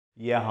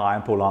Yeah, hi,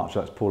 I'm Paul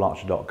Archer, that's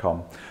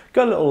paularcher.com.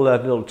 Got a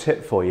little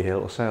tip for you here, a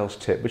little sales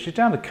tip, which is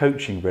down to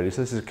coaching really,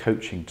 so this is a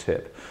coaching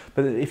tip.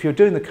 But if you're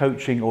doing the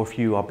coaching or if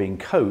you are being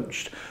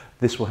coached,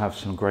 this will have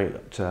some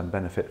great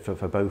benefit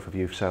for both of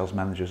you, sales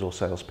managers or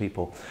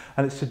salespeople.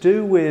 And it's to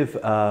do with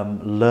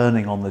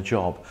learning on the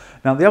job.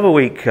 Now, the other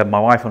week, my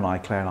wife and I,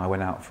 Claire and I,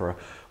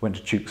 went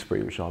to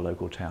Tewkesbury, which is our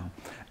local town,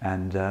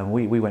 and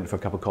we went for a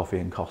cup of coffee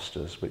in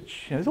Costa's,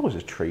 which is always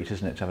a treat,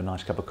 isn't it, to have a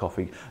nice cup of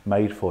coffee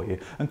made for you.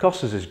 And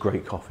Costa's is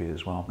great coffee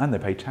as well, and they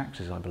pay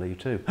taxes, I believe,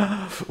 too.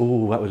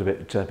 Oh, that was a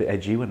bit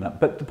edgy, wasn't it?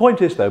 But the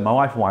point is, though, my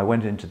wife and I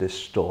went into this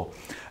store,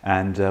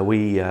 and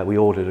we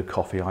ordered a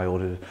coffee. I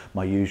ordered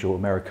my usual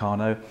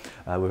Americano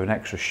with an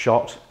extra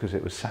shot because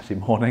it was Saturday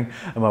morning,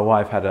 and my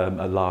wife had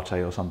a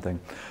latte or something.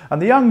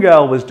 And the young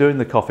girl was doing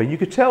the coffee. You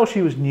could tell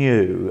she was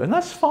new, and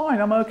that's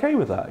fine. I'm okay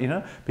with that. You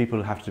know,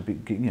 people have to be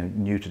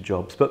new to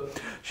jobs.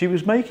 But she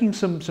was making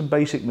some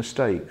basic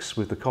mistakes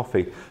with the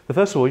coffee.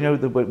 First of all,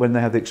 when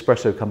they have the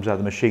espresso comes out of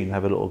the machine, they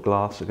have a little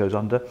glass that goes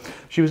under.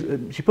 She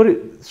put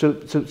it so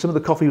some of the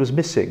coffee was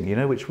missing,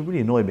 which really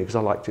annoyed me because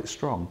I liked it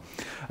strong.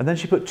 And then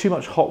she put too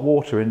much hot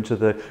water into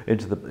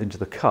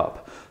the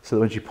cup, so that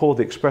when she poured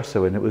the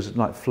espresso in, it was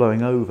like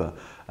flowing over.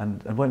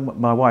 And when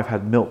my wife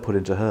had milk put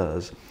into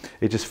hers,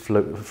 it just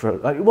flowed.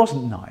 It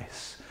wasn't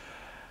nice.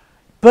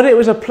 But it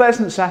was a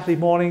pleasant Saturday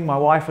morning. My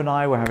wife and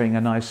I were having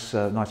a nice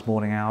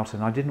morning out,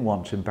 and I didn't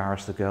want to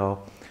embarrass the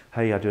girl.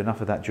 Hey, I do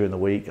enough of that during the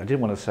week. I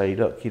didn't want to say,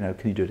 look, can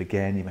you do it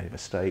again? You made a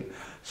mistake.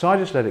 So I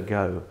just let it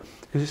go,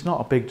 because it's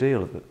not a big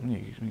deal.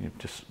 You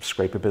just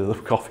scrape a bit of the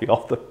coffee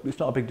off. It's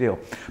not a big deal.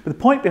 But the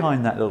point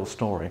behind that little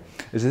story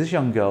is that this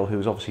young girl who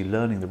was obviously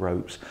learning the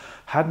ropes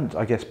hadn't,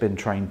 I guess, been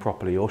trained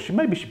properly, or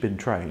maybe she'd been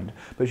trained,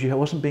 but she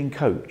wasn't being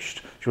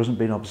coached. She wasn't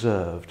being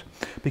observed.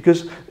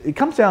 Because it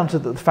comes down to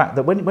the fact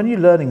that when you're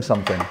learning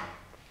something,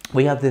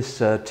 we have this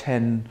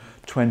 10,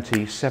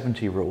 20,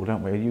 70 rule,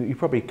 don't we? You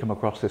probably come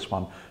across this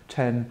one,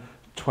 10,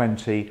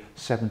 20,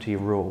 70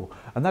 rule.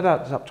 And that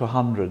adds up to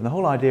 100. And the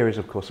whole idea is,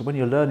 of course, that when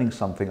you're learning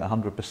something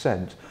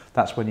 100%,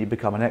 that's when you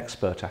become an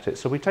expert at it.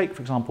 So we take,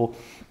 for example,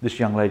 this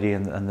young lady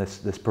and this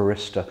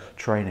barista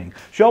training.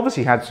 She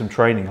obviously had some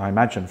training, I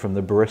imagine, from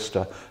the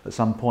barista at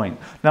some point.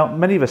 Now,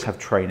 many of us have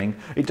training.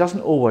 It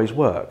doesn't always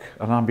work,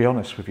 and I'll be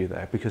honest with you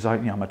there, because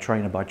I'm a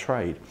trainer by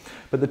trade.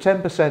 But the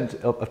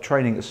 10% of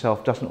training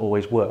itself doesn't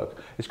always work.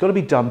 It's got to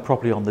be done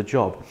properly on the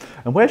job.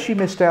 And where she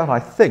missed out, I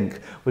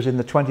think, was in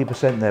the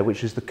 20% there,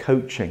 which is the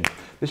coaching.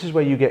 This is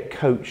where you get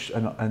coached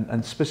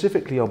and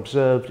specifically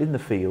observed in the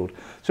field.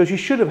 So she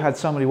should have had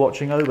somebody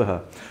watching over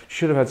her. She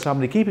should have had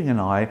somebody keeping an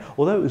eye,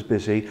 although it was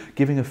busy,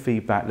 giving her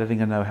feedback, letting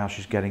her know how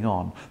she's getting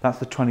on. That's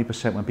the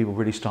 20% when people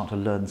really start to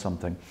learn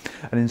something.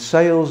 And in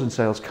sales and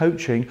sales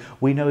coaching,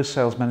 we know as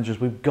sales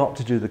managers, we've got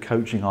to do the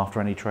coaching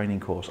after any training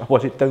course.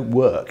 Otherwise it don't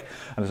work.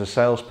 And as a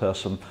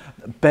salesperson,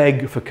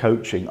 beg for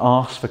coaching,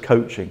 ask for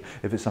coaching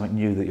if it's something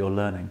new that you're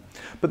learning.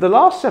 But the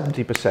last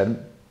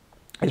 70%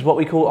 is what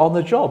we call on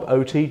the job,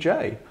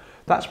 OTJ.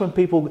 That's when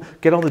people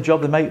get on the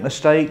job, they make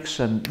mistakes,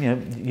 and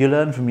you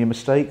learn from your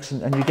mistakes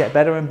and you get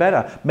better and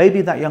better.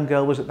 Maybe that young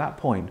girl was at that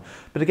point.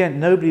 But again,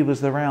 nobody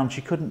was around.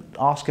 She couldn't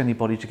ask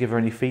anybody to give her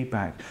any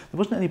feedback. There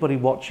wasn't anybody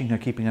watching her,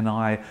 keeping an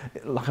eye,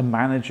 like a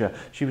manager.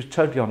 She was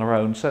totally on her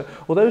own. So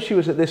although she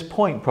was at this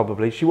point,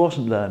 probably, she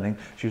wasn't learning.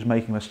 She was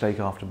making mistake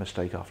after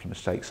mistake after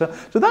mistake. So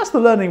that's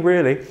the learning,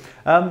 really.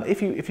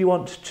 If you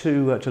want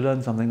to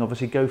learn something,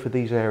 obviously go for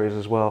these areas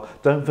as well.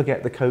 Don't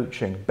forget the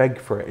coaching. Beg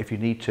for it if you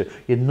need to.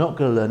 You're not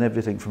going to learn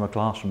everything from a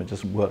classroom. It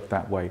doesn't work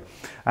that way.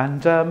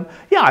 And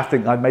yeah, I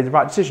think I made the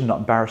right decision, not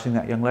embarrassing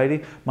that young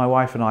lady. My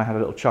wife and I had a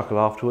little chuckle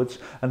afterwards,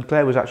 and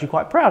Claire was actually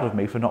quite proud of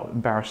me for not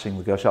embarrassing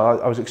the girl. So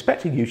I was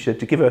expecting you to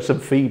give her some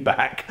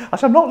feedback. I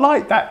said, I'm not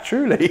like that,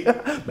 truly.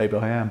 Maybe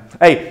I am.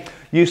 Hey,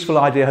 useful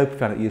idea. Hope you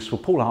found it useful.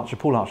 Paul Archer,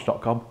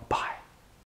 paularcher.com. Bye.